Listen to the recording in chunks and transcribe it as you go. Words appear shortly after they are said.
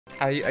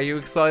Are you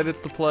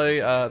excited to play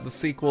the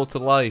sequel to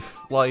Life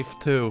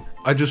 2?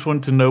 I just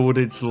want to know what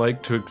it's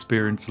like to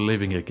experience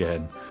living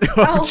again.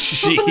 Oh,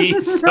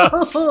 Jesus. No.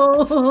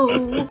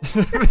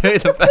 May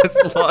the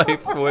best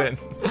life win.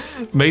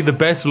 May the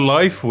best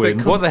life win?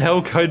 What the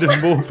hell kind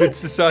of morbid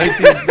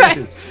society is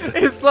this?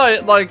 It's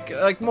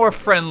like more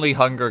friendly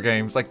Hunger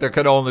Games. Like there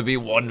could only be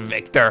one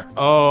victor.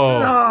 Oh,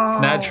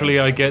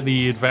 naturally I get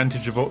the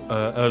advantage of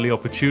early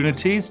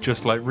opportunities,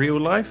 just like real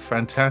life.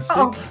 Fantastic.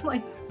 Oh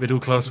my. Middle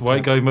class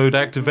white guy mode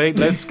activate.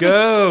 Let's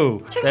go.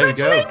 There we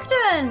go.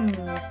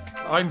 Congratulations.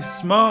 I'm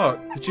smart.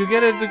 Did you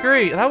get a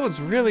degree? That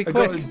was really quick.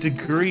 I got a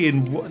degree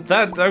in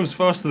that was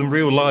faster than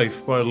real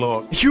life by a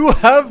lot. You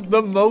have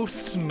the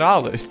most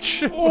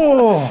knowledge.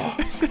 Oh,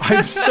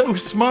 I'm so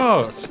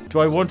smart.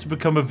 Do I want to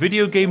become a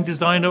video game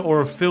designer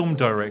or a film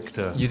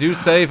director? You do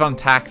save on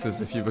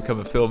taxes if you become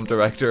a film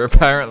director,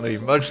 apparently,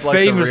 much like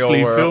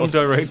famously, the real world.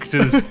 film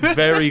directors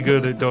very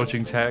good at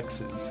dodging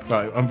taxes.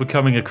 Right, I'm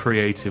becoming a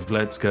creative.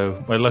 Let's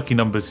go. My lucky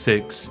number's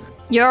 6.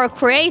 You're a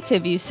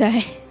creative, you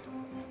say?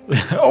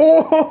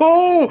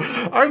 Oh,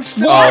 I'm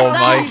so Oh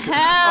my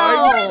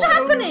hell? What is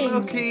happening?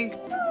 lucky.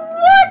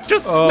 What?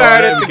 Just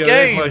started the game.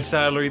 There's my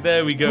salary.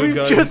 There we go, We've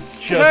guys.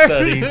 just that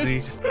started.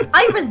 easy.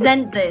 I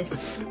resent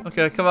this.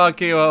 Okay, come on,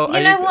 Kiwo.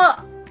 You know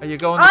what? Are you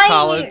going to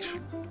college?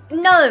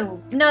 No,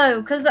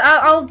 because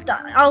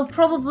I'll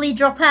probably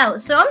drop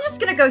out. So I'm just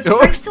gonna go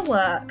straight to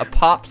work. A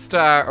pop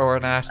star or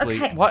an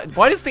athlete? Okay.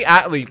 Why does the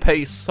athlete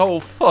pay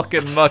so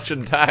fucking much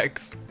in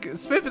tax?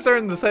 Smith is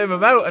earning the same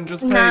amount and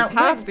just pays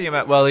half the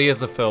amount. Well, he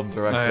is a film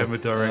director. I am a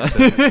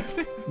director.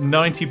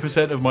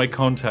 90% of my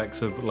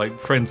contacts are like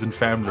friends and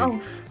family.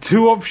 Oh.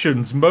 2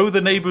 options: mow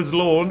the neighbor's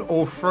lawn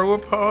or throw a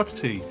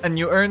party. And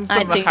you earn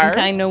some I think hearts?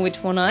 I know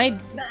which one I'd.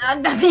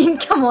 I mean,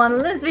 come on,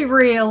 let's be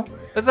real.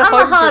 It's I'm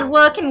a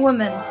hard-working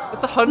woman.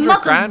 It's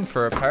 100 grand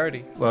for a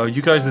party. Well,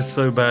 you guys are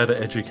so bad at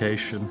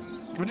education.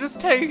 We're just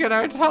taking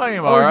our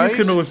time, Oh, alright? you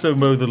can also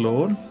mow the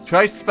lawn.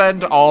 Try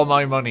spend all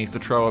my money to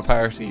throw a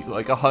party,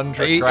 like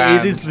 100 grand.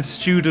 It is the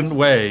student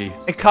way.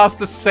 It costs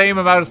the same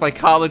amount as my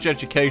college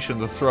education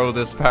to throw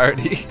this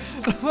party.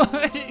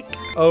 Like...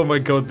 Oh my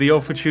god, the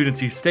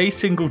opportunity. Stay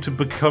single to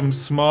become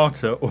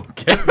smarter or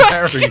get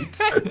married.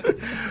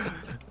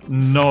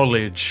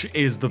 Knowledge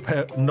is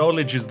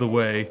the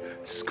way.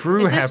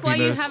 Screw Is this happiness. why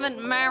you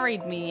haven't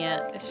married me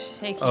yet?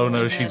 Shaking Oh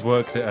no, my she's head.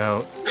 worked it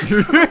out.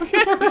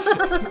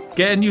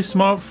 Get a new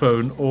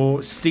smartphone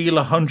or steal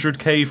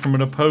 100k from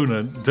an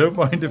opponent. Don't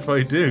mind if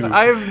I do.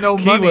 I have no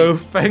money. Kiwo,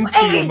 thanks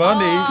for your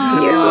money.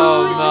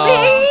 Excuse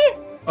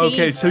me?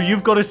 Okay, so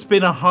you've got to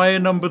spin a higher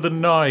number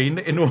than 9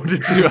 in order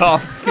to... Oh,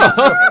 fuck.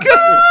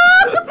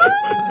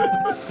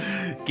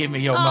 Give me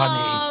your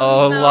money.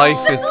 Oh, no.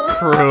 life is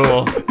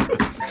cruel.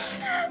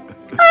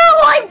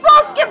 I like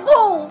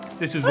basketball.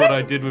 This is what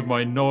I did with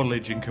my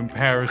knowledge in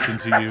comparison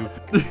to you.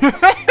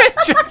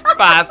 Just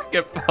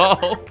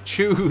basketball.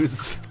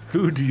 Choose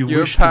Who do you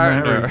your wish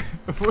partner.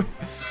 to marry?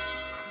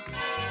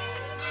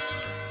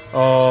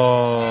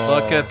 Oh.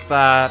 Look at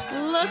that.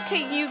 Look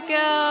at you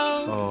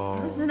go. Oh.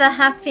 This is the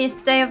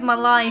happiest day of my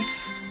life.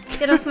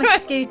 Get off my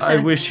scooter. I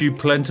wish you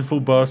plentiful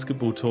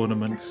basketball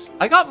tournaments.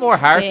 I got more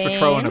hearts for Same.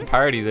 throwing a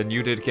party than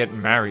you did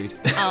getting married.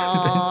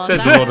 Aw, It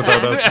says a lot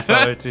about our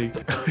society.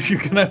 You're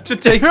gonna have to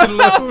take a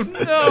loan.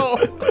 No.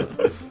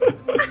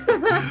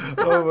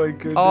 Oh my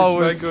goodness, Oh,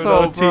 we're Mango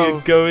so and RT are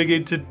broke. going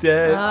into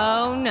debt.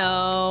 Oh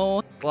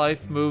no.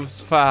 Life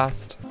moves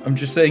fast. I'm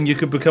just saying you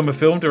could become a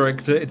film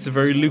director. It's a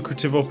very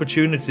lucrative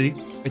opportunity.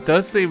 It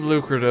does seem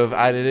lucrative,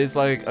 and it is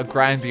like a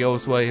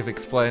grandiose way of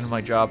explaining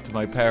my job to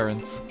my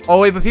parents. Oh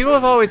wait, but people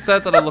have always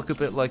said that I look a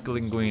bit like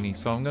Linguini,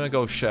 so I'm gonna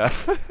go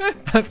chef.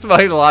 That's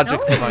my logic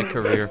for my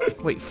career.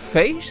 Wait,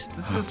 fate?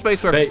 This is a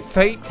space where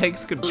fate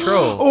takes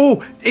control.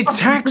 Oh, it's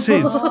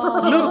taxes. Look.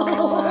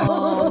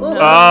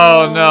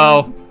 Oh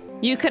no.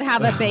 You could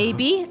have a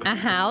baby, a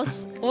house,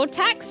 or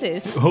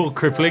taxes. Oh,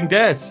 crippling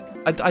debt.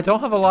 I don't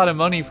have a lot of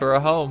money for a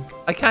home.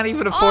 I can't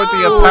even afford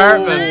the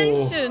apartment.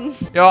 Mansion.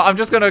 Yo, I'm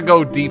just gonna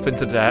go deep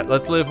into debt.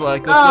 Let's live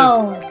like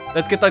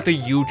let's get like the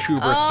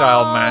YouTuber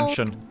style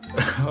mansion.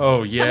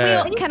 Oh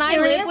yeah. Can I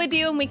live with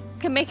you and we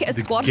can make it a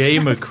The squad?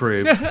 gamer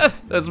crib.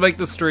 Let's make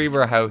the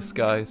streamer house,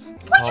 guys.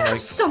 Why'd you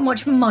have so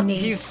much money?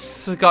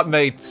 He's got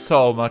made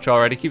so much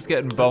already. Keeps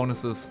getting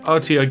bonuses.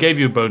 RT, I gave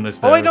you a bonus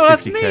there. Oh wait, no, of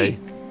that's 50k. me.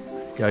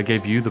 Yeah, I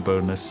gave you the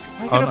bonus.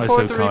 I can Aren't I so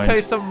afford to repay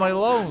kind? some of my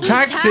loans.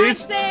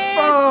 Taxes?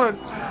 Fuck!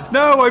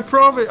 No, I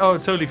promise. Oh,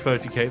 it's only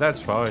 30k. That's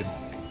fine.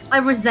 I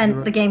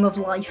resent the game of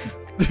life.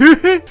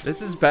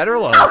 This is better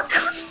life.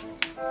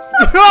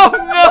 Oh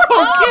no,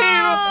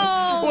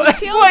 Kim!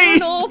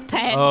 Children or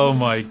pets. Oh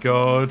my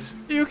god.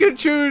 You can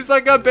choose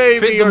like a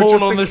baby Fit them or all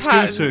just on a the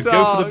cat scooter. and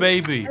Go for the dog.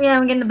 baby. Yeah,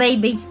 I'm getting the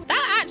baby.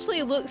 That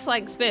actually looks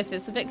like Spiff.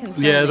 It's a bit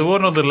concerning. Yeah, the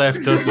one on the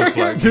left does look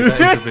like me.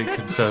 That is a bit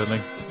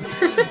concerning.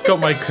 It's got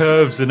my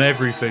curves and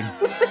everything.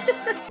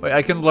 Wait,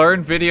 I can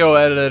learn video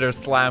edit or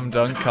slam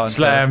dunk contest.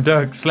 Slam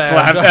dunk,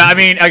 slam dunk. I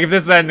mean, like, if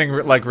this is ending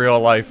like real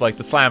life, like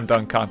the slam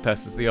dunk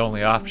contest is the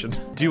only option.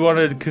 Do you want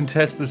to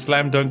contest the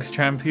slam dunk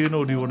champion,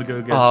 or do you want to go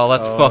against? Oh,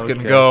 let's fucking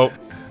okay. go.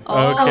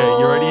 Okay,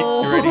 you ready?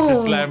 You ready to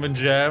slam and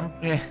jam.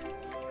 Yeah.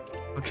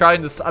 I'm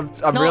trying to. I'm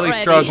Not really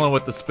ready. struggling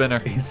with the spinner.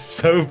 He's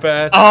so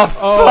bad. Oh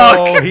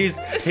fuck!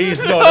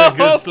 He's not a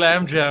good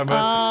slam jammer.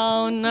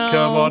 Oh no.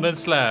 Come on and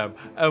slam,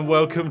 and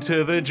welcome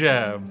to the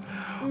jam.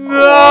 No!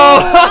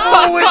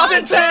 Oh,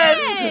 it's a 10!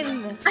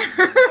 again!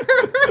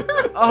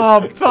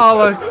 Oh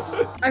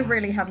bollocks! I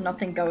really have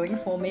nothing going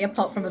for me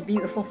apart from a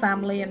beautiful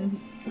family and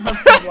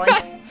husband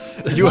wife.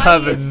 You Why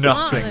have are you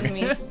smarter nothing. than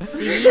me,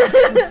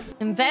 Steve?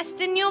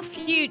 Invest in your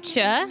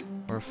future.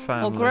 Or Or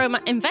family. grow my.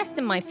 Invest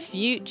in my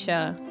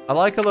future. I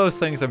like how those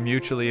things are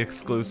mutually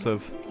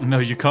exclusive. No,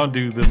 you can't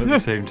do them at the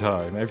same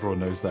time. Everyone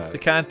knows You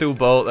that. can't do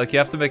both. Like you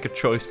have to make a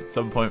choice at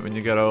some point when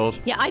you get old.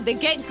 Yeah, either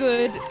get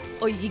good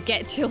or you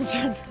get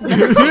children.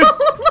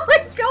 Oh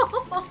my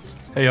god!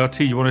 Hey RT,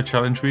 you want to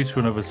challenge me to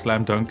another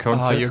slam dunk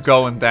contest? Oh, you're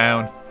going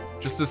down.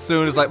 Just as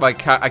soon as like my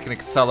cat, I can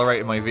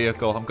accelerate in my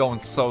vehicle. I'm going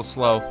so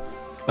slow.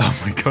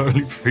 Oh my god,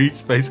 only free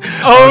space.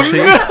 Oh RT,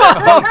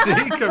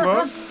 no! RT, come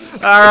on.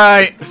 All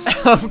right,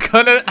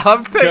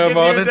 I'm taking Come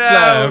on you and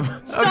down.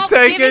 slam. Stop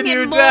taking giving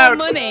you him down.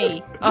 more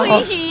money,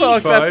 Oh, please.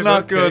 fuck. That's Five,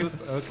 not okay, good.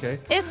 Okay.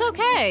 It's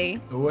okay.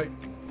 Oh, wait.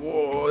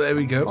 Whoa, there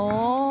we go.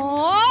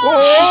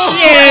 Oh.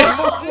 Shit!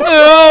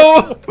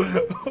 No!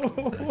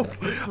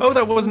 Oh,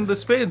 that wasn't the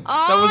spin.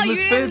 Oh, that wasn't the you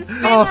spin. didn't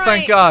spin Oh, right.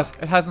 thank God!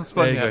 It hasn't There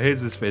spun you go. yet.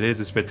 Here's the spin. Here's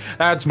the spin.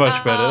 That's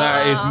much better.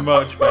 That is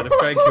much better.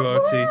 Thank you,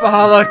 RT.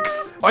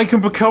 Bollocks! I can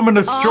become an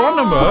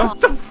astronomer.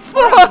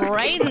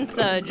 Brain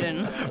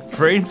surgeon.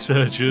 Brain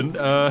surgeon.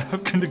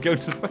 I'm gonna go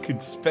to fucking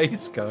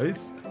space,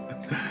 guys.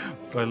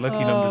 My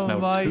lucky number's Oh now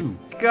my 2.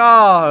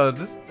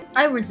 God!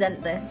 I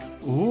resent this.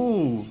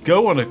 Ooh,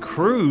 go on a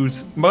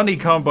cruise. Money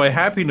can't buy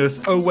happiness.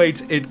 Oh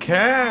wait, it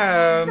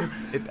can.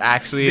 It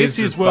actually This is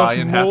just worth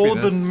buying more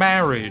happiness. than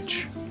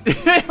marriage.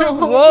 It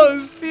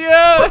was,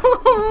 yeah.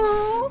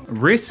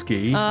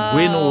 Risky,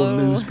 win or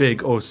lose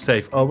big, or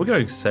safe. Oh, we're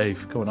going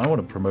safe. Go on, I want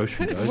a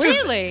promotion, guys.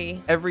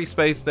 Really? Every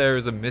space there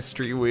is a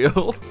mystery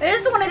wheel. I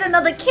just wanted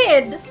another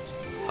kid.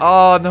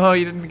 Oh no,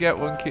 you didn't get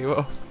one,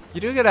 Kiwo. You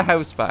do get a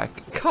house back.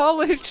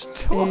 College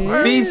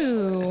tour.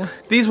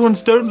 These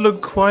ones don't look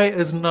quite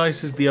as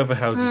nice as the other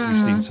houses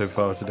we've seen so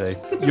far today.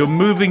 You're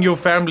moving your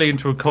family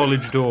into a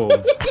college dorm.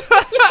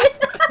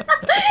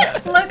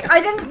 Look, I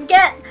didn't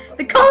get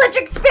the college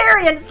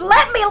experience.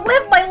 Let me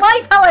live my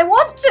life how I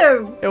want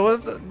to. It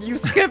was you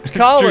skipped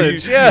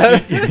college,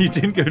 yeah. You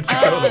didn't go to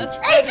college.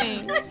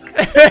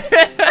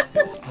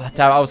 Oh,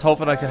 damn, I was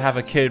hoping I could have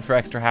a kid for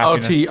extra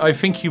happiness. RT, I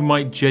think you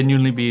might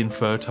genuinely be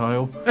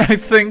infertile. I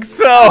think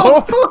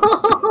so.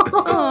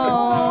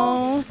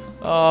 Oh.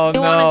 Oh You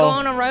want to go no.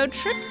 on a road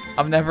trip?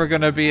 I'm never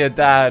gonna be a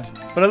dad.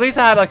 But at least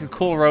I had like a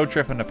cool road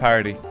trip and a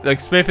party. Like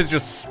Spiff is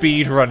just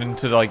speed running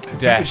to like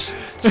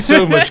death.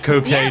 So much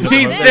cocaine.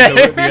 He's at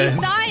dead. the end.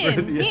 He's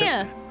dying.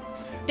 Here.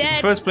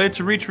 Dead. First player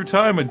to reach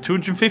retirement,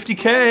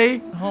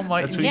 250k. Oh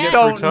my, That's what you you get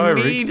don't for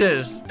retiring. need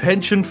it.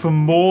 Pension for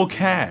more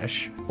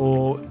cash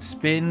or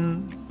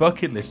spin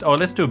bucket list. Oh,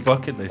 let's do a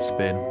bucket list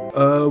spin.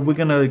 We're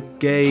gonna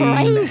gain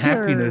Treasure.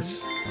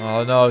 happiness.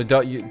 Oh no,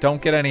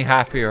 don't get any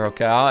happier,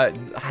 okay?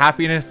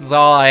 Happiness is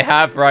all I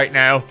have right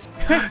now.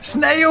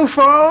 Snail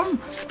farm.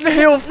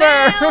 Snail Nail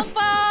farm.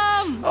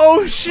 farm.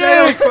 Oh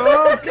Snail shit.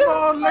 farm. Come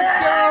on, let's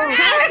go.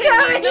 How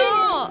can you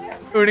not?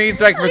 Who needs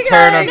like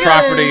return on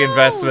property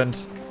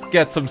investment?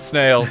 Get some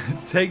snails.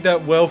 Take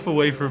that wealth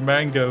away from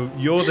Mango.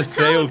 You're the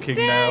snail king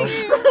now.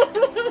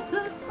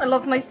 I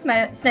love my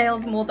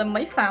snails more than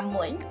my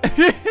family.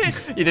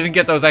 You didn't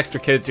get those extra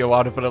kids you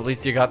wanted, but at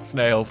least you got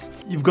snails.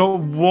 You've got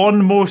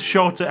one more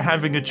shot at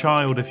having a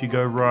child if you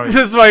go right.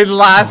 This is my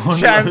last One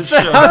chance to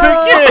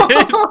last have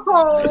a kid.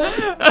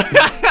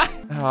 Oh,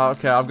 Oh,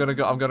 okay, I'm gonna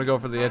go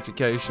for the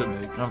education.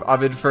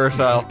 I'm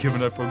infertile. Just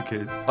giving up on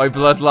kids. My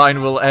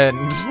bloodline will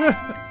end.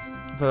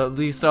 But at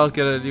least I'll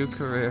get a new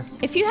career.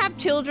 If you have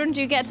children,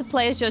 do you get to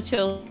play as your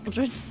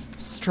children?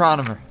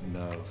 Astronomer.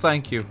 No.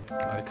 Thank you.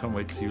 I can't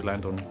wait to see you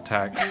land on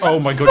tax. Oh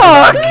my god,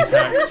 you're landing on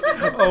tax.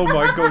 Oh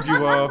my god,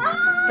 you are.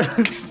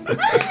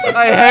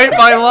 I hate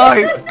my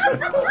life.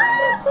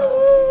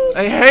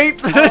 I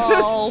hate this.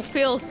 Oh,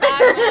 feels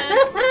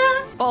bad,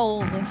 man.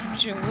 Bold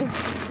of you.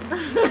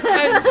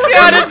 I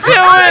gotta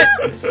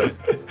do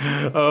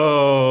it.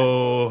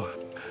 Oh.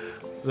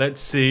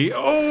 Let's see.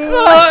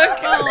 Oh!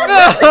 Fuck.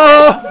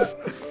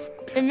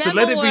 No. So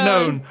let it be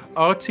known,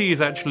 RT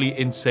is actually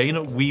insane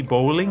at Wii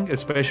bowling,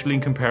 especially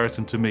in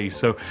comparison to me.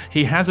 So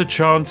he has a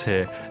chance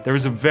here. There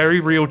is a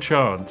very real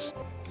chance.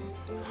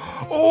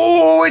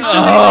 Oh, it's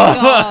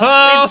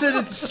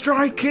a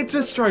strike. It's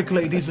a strike,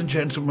 ladies and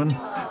gentlemen.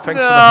 Thanks for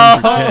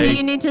the 100k.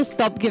 You need to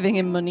stop giving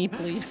him money,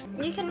 please.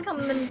 you can come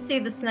and see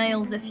the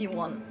snails if you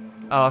want.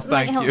 Oh,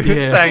 thank help you. you.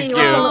 Yeah. Thank See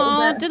you. you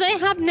all. Oh, do they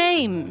have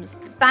names?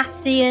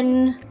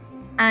 Bastian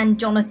and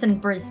Jonathan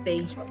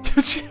Brisby.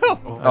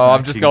 Oh,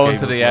 I'm just going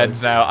to the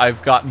end now.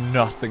 I've got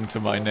nothing to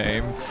my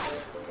name.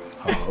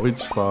 Oh,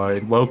 it's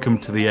fine. Welcome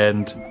to the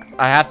end.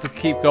 I have to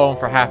keep going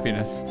for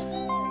happiness.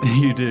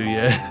 You do,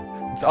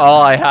 yeah. It's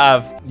all I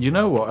have. You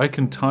know what? I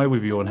can tie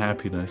with you on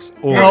happiness.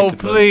 Or I No,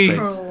 could love please.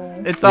 space.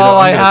 Oh. It's You know, all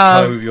I I'm gonna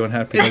tie have. with you on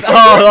happiness. It's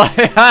all I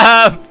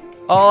have.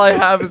 All I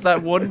have is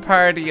that one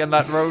party and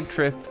that road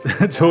trip.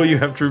 That's all you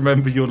have to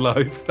remember your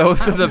life.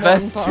 Those are the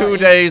best 2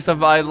 days of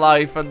my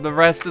life, and the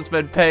rest has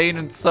been pain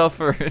and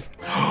suffering.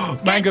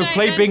 Mango,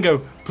 play bingo.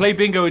 Play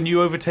bingo and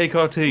you overtake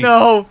RT.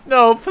 No,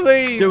 no,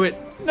 please. Do it.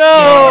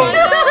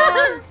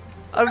 No!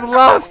 I've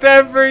lost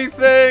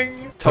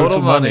everything. Total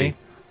money.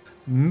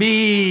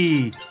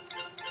 Me.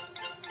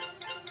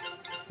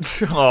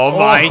 Oh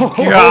my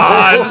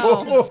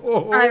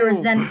god. I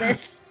resent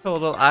this.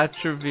 Total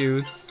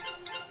attributes.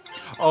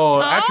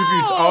 Oh,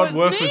 attributes aren't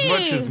worth as me.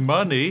 much as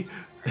money.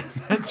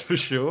 That's for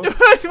sure.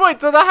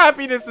 Wait, so the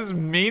happiness is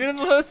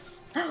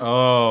meaningless?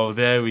 Oh,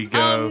 there we go.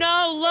 Oh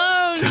no,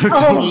 loan.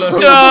 Total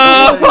loan.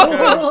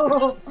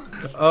 No!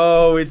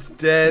 Oh, it's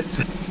dead.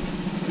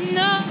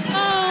 No.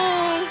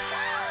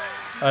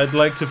 I'd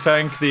like to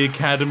thank the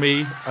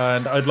Academy,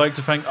 and I'd like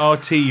to thank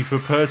RT for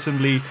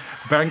personally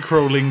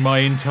bankrolling my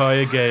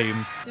entire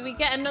game. Do we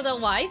get another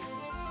wife?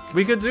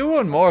 We could do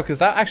one more, because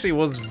that actually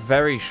was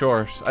very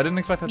short. I didn't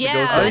expect that to go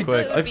Yeah, so I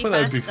quick. thought I thought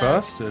that would be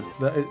faster.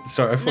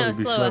 Sorry, I thought No, it would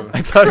be slower. slower.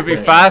 I thought it'd be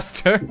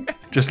faster.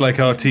 Just like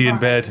RT in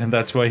bed, and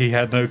that's why he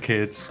had no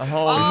kids. Oh,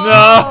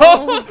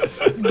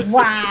 no!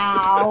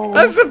 Wow.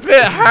 That's a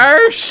bit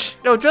harsh.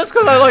 No, just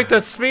because I like to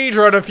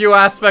speedrun a few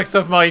aspects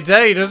of my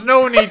day, there's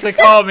no need to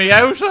call me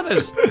out on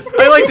it.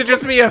 I like to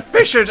just be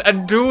efficient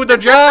and do the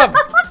job.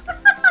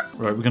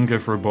 Right, we're gonna go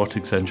for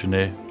robotics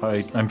engineer.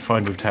 I'm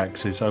fine with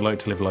taxes. I like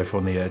to live life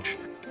on the edge.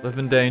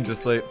 Living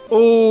dangerously.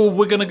 Oh,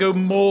 we're gonna go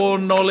more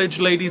knowledge,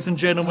 ladies and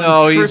gentlemen.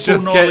 No, he's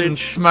Triple just getting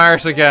knowledge.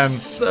 smart again.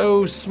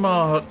 So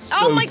smart. So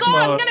Oh my god,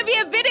 I'm smart. gonna be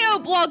a video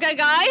blogger,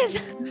 guys.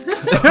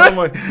 Oh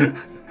my.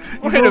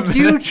 You're a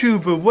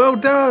YouTuber. Well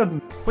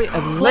done. Wait, a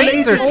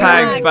laser tag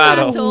tag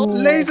battle. battle.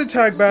 Laser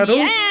tag battle.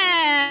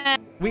 Yeah.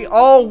 We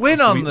all win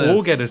on We this.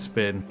 all get a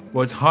spin.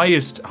 Well, it's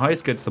highest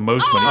gets the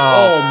most money.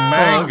 Oh, Oh,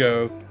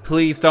 Mango.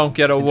 Please don't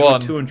get a Enjoy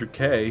 1.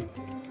 200k.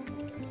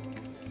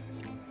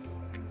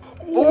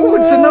 Oh,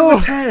 it's another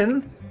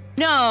 10.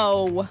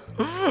 No.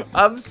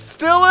 I'm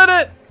still in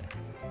it.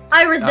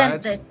 I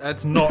resent That's, this.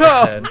 that's not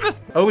a 10.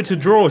 Oh, it's a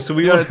draw, so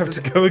we Yeah, all it's have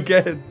to go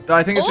again. No,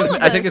 I think it's All just.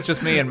 of I think us. it's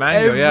just me and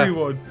Mango. Yeah.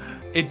 Everyone.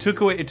 It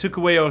took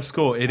away our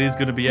score. It is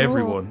going to be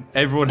everyone.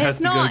 Everyone has It's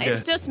to not. go again.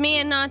 It's just me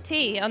and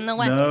RT on the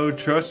left. No,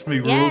 trust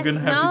me. We're all Yes, going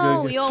to have to no,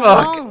 go again. you're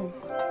Fuck. wrong.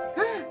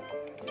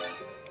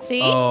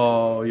 See?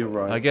 Oh, you're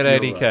right. I get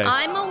You're 80k.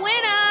 right. I'm a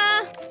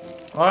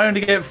winner. I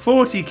only get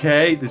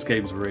 40k. This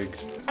game's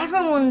rigged.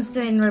 Everyone's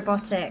doing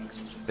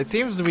robotics. It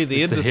seems to be the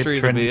It's the industry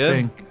hip to trendy be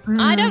in. thing.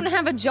 I don't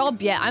have a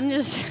job yet. I'm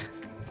just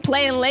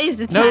playing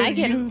laser No, tag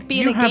and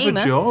being you a have a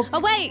gamer. job. Oh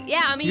wait,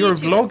 yeah, I'm a You're a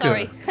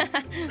YouTuber.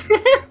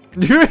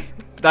 vlogger. Sorry.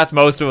 That's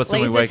most of us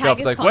when we Laser wake tag up.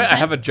 is Like, wait, I content.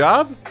 have a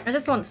job. I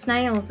just want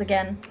snails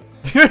again.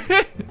 Ooh,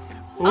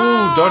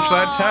 dodge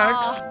that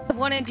tax. I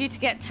wanted you to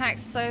get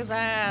taxed so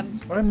bad.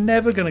 I'm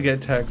never going to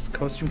get taxed.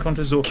 Costume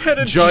contest or Get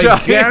a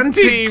gigantic giant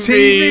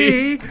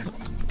TV.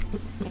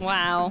 TV.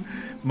 Wow.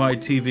 My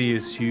TV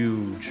is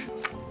huge.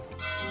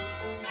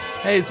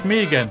 Hey, it's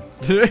me again.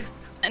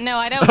 No,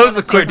 I don't. That was wanna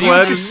a quick do You one.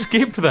 that. just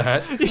skip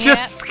that. You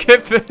just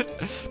skip it.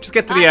 Just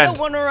get to the I end. don't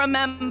want to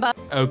remember.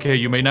 Okay,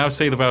 you may now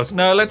say the vows.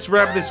 Now let's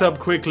wrap this up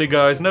quickly,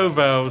 guys. No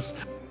vows.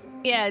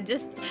 Yeah,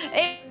 just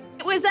it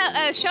was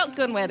a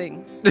shotgun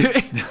wedding.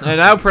 I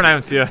now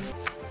pronounce you.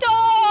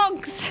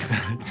 Dogs.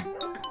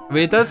 I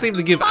mean, it does seem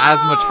to give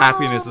as much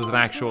happiness as an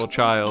actual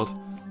child.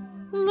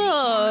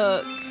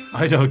 Look.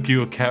 I'd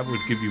argue a cat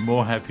would give you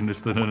more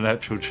happiness than a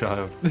natural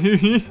child.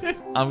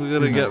 I'm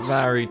gonna get knows?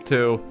 married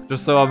too,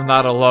 just so I'm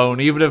not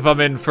alone, even if I'm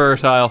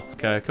infertile.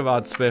 Okay, come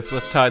on, Spiff,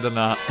 let's tie the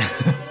knot.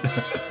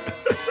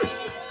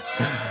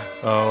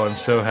 Oh, I'm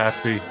so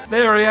happy.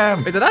 There I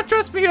am. Wait, did that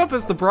dress me up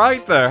as the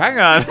bride there? Hang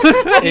on.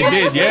 It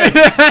did,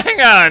 yes.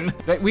 Hang on.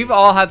 Like, we've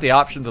all had the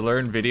option to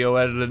learn video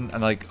editing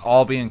and like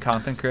all being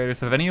content creators.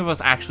 Have any of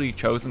us actually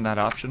chosen that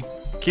option?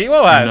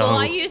 Kimo has. No. Well,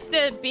 I used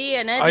to be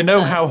an editor. I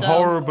know how so-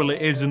 horrible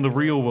it is in the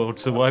real world,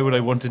 so why would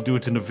I want to do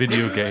it in a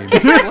video game?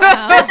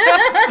 Wow.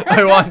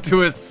 I want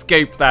to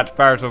escape that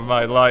part of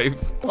my life.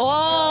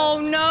 Oh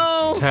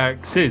no.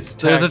 Taxes.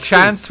 There's a taxes,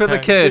 chance for the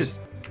kid. taxes.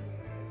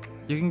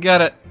 You can get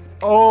it.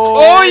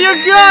 Oh,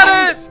 you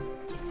got it!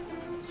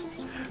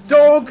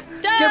 Dog!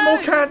 Get more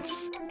Dog!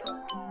 cats!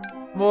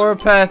 More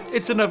pets.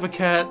 It's another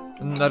cat.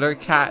 Another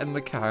cat in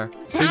the car.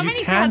 So How you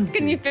many can. cats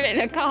can you fit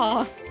in a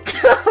car?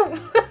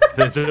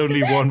 There's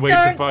only one way to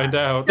Don't- find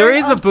out. There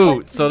is a ask boot,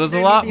 questions, so there's a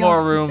they're lot really more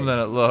awesome. room than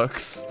it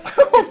looks.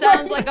 It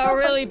sounds like a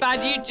really bad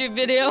YouTube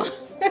video.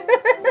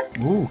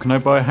 Ooh, can I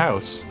buy a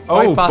house?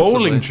 Quite Oh, possibly.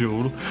 bowling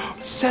jewel.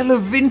 Sell a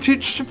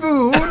vintage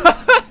spoon.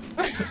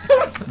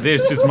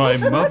 This is my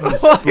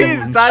mother's Why spoon.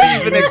 is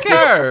that even a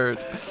card?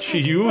 She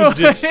used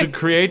it to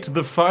create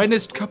the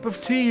finest cup of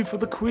tea for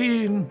the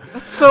queen.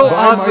 That's so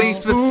Buy my oddly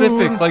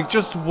specific, spoon. like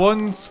just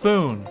one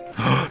spoon.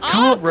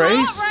 Kart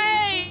race.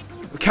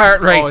 Kart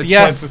race, Oh, it's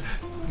yes. time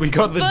for- we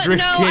got the But drift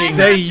no, I king. have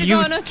They to go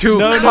on used a- to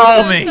No, no,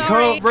 call no, me.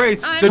 Kart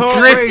race. I'm The so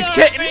drift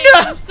sorry. king.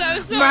 I'm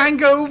so sorry.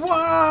 Mango,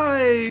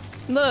 why?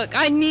 Look,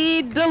 I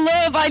need the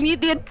love. I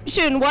need the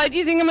attention. Why do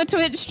you think I'm a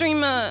Twitch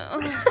streamer?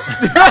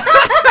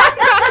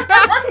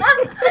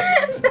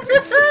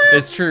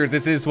 It's true.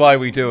 This is why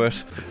we do it.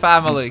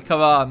 Family,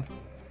 come on.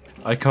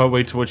 I can't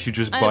wait to watch you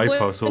just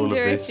bypass all of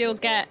If this. you'll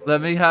get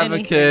Let me have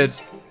anything. a kid.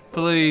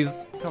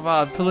 Please. Come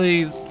on,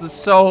 please. There's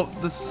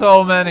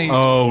so many.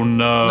 Oh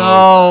no.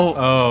 No.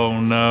 Oh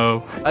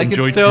no. I can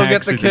Enjoy still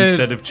get the taxes kid.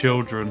 instead of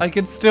children. I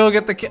can still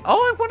get the kid. Oh,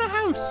 I want a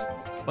house.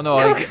 Well, no,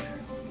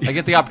 I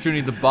get the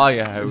opportunity to buy a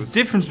There's house. a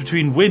difference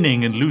between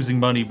winning and losing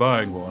money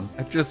buying one.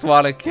 I just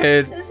want a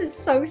kid. This is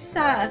so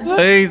sad.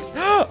 Please.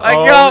 I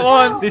Oh, got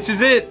one. This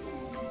is it.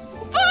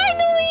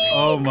 Finally!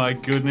 Oh my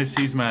goodness,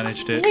 he's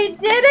managed it. He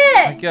did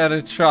I it! get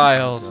a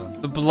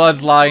child. The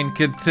bloodline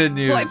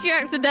continues. What if you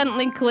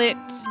accidentally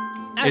clicked?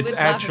 I It's would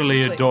laugh if actually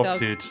you clicked dog.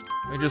 adopted.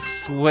 I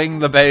just swing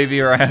the baby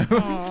around.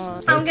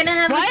 Aw. I'm gonna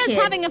have Why a is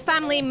kid. having a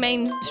family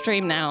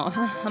mainstream now?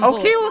 I'm Oh,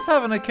 bored. Kiwa's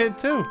having a kid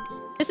too.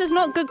 This is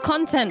not good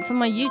content for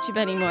my YouTube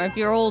anymore if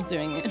you're all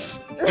doing it.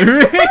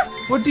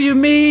 What do you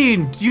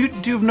mean? Do you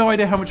have no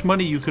idea how much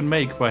money you can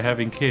make by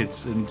having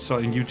kids and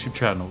starting YouTube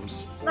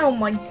channels? Oh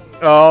my.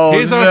 Oh,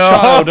 Here's our no.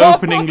 child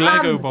opening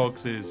Lego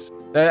boxes.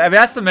 I mean,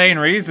 that's the main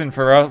reason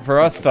for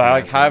us to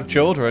like have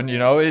children. You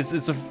know,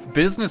 it's a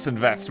business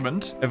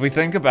investment if we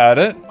think about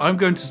it. I'm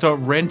going to start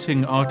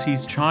renting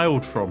RT's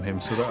child from him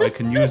so that I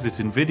can use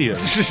it in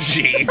videos.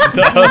 Jesus.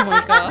 Oh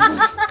my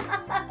god.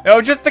 Oh,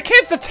 just the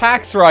kid's a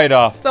tax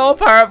write-off. It's all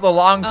part of the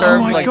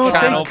long-term Oh my like god,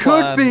 channel they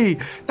could plan. be!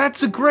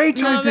 That's a great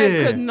No, idea!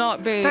 that could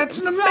not be. That's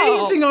an Stop.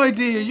 amazing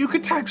idea! You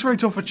could tax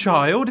write off a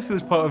child if it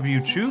was part of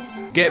YouTube.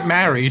 Get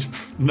married?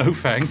 Pff, no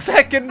thanks.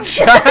 Second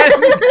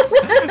chance.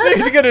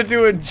 He's gonna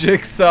do a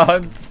jigsaw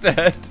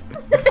instead.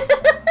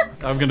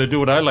 I'm gonna do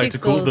what I like to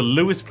call Jigsaws. the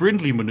Lewis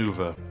Brindley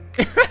maneuver.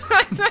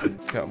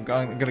 Okay, I'm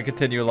gonna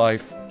continue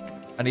life.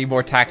 I need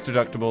more tax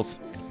deductibles.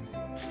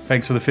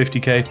 Thanks for the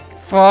 50k.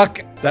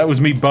 Fuck. That was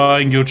me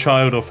buying your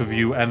child off of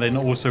you and then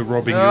also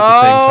robbing you at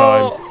the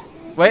same No.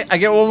 Wait, I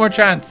get one more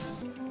chance.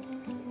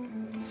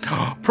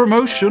 time.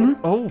 Promotion!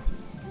 Oh.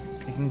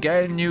 You can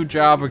get a new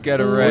job or get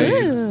a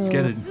raise.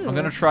 Get it. I'm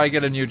gonna try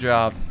get a new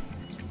job.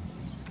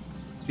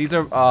 These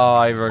are. Oh,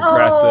 I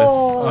regret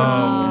Oh,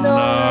 Oh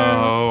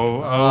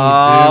no.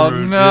 Oh dear,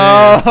 dear.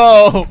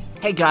 no!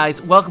 Hey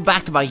guys, welcome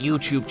back to my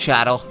YouTube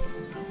channel.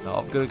 No,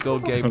 I'm gonna go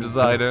game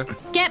designer.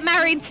 Get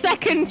married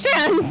second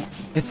chance.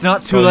 It's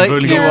not too Oh, late, you've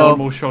only got Kilo. one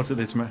more shot at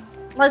this, man.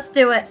 Let's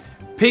do it.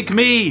 Pick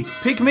me!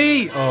 Pick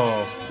me!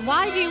 Oh,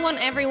 Why do you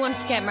want everyone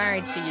to get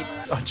married to you?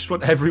 I just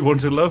want everyone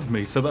to love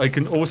me so that I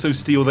can also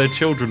steal their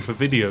children for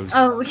videos.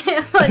 Oh,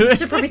 yeah. I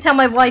should probably tell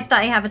my wife that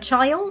I have a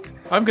child.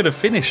 I'm gonna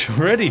finish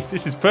already.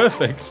 This is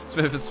perfect.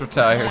 Smith is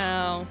retired.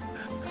 Wow.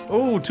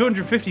 Oh,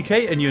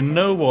 250k, and you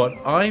know what?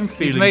 I'm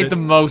feeling He's made that the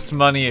most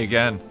money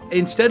again.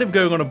 instead of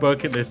going on a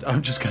bucket list,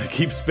 I'm just gonna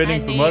keep I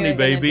spinning for knew money, you were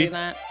gonna baby. do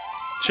that.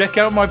 Check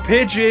out my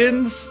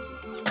pigeons.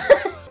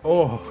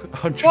 Oh,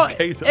 100k. What?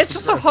 It's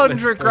just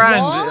 100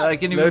 grand. What? I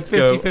can even Let's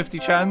go. 50-50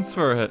 chance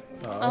for it.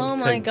 Oh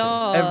my take it.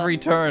 god. Every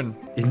turn.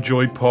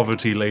 Enjoy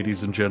poverty,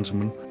 ladies and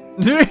gentlemen.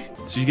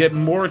 So you get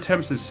more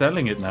attempts at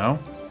selling it now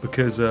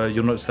because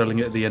you're not selling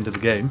it at the end of the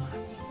game.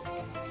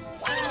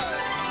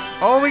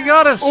 Oh, we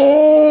got it!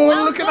 Oh,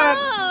 Well look at that!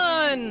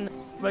 done.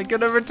 Am I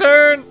gonna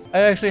return? I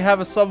actually have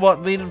a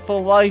somewhat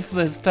meaningful life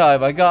this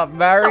time. I got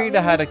married,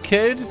 I had a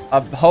kid,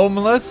 I'm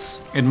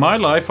homeless. In my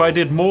life, I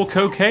did more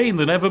cocaine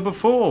than ever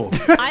before.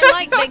 I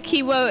like that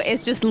Kiwo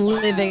is just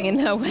living in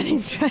her wedding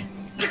dress.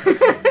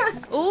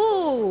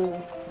 Ooh.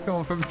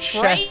 Going from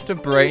chef to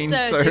brain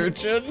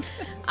surgeon.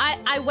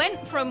 I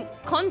went from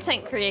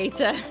content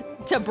creator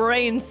to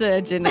brain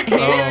surgeon.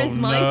 Here is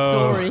my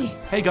story.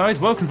 Hey guys,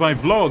 welcome to my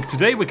vlog.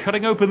 Today we're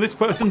cutting open this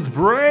person's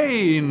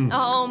brain.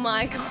 Oh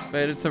my god.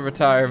 Made it to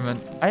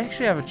retirement. I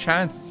actually have a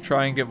chance to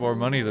try and get more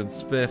money than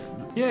Spiff.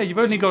 Yeah, you've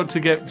only got to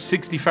get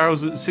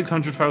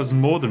 600,000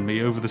 more than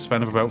me over the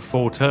span of about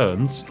 4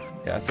 turns.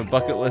 Yeah, so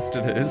bucket list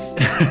it is.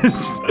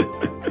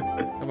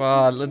 Come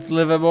on, let's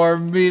live a more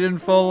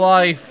meaningful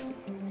life.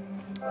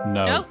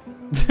 No.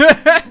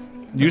 Nope.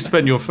 You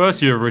spent your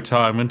first year of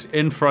retirement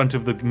in front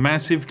of the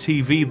massive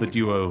TV that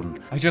you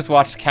own. I just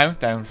watched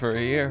Countdown for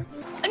a year.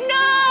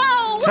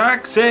 No!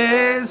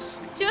 Taxes!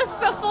 Just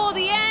before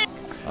the end.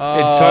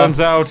 It turns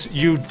out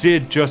you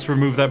did just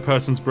remove that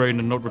person's brain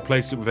and not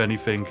replace it with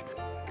anything.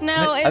 No,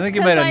 I it's think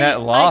you 'cause made a net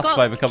loss got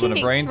by becoming a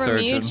kicked brain from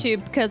surgeon.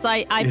 YouTube because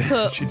I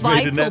put she's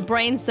made a vital net-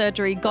 brain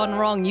surgery gone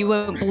wrong. You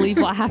won't believe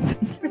what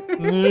happened.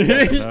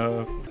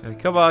 No. Okay,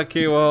 come on,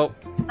 Kiwo.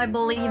 I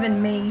believe in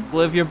me.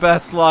 Live your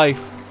best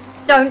life.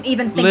 Don't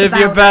even think Live about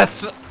your it.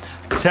 best.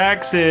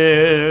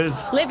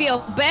 Taxes! Live your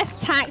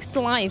best taxed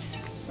life.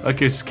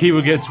 Okay, so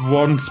Kiwa gets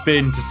one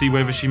spin to see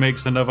whether she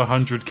makes another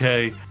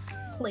 100k.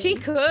 Please. She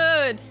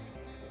could.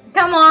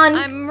 Come on.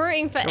 I'm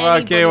rooting for Come on,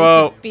 anybody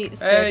Kiwo. to beat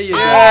Spiff. Hey, you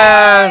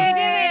Yes!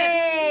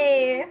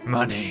 Yay!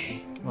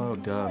 Money. Well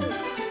done.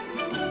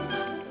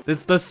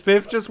 Does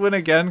Spiff just win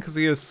again because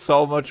he has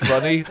so much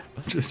money?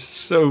 Just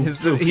so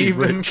Is it filthy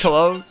even rich.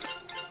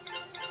 close?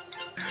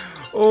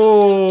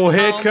 Oh,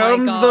 here Oh my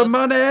comes the God.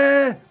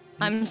 money!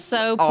 I'm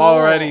so poor.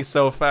 Already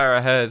so far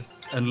ahead.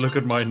 And look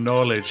at my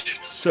knowledge.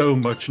 So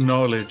much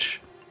knowledge.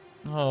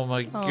 Oh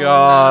my Oh,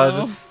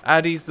 god. no.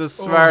 Addy's the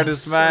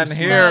smartest so man smart.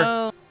 here.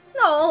 No.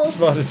 No.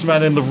 Smartest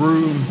man in the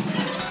room.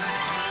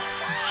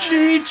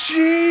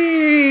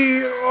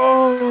 GG!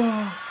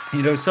 Oh.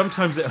 You know,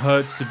 sometimes it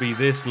hurts to be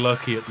this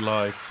lucky at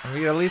life. I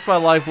mean, at least my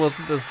life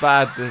wasn't as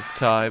bad this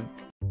time.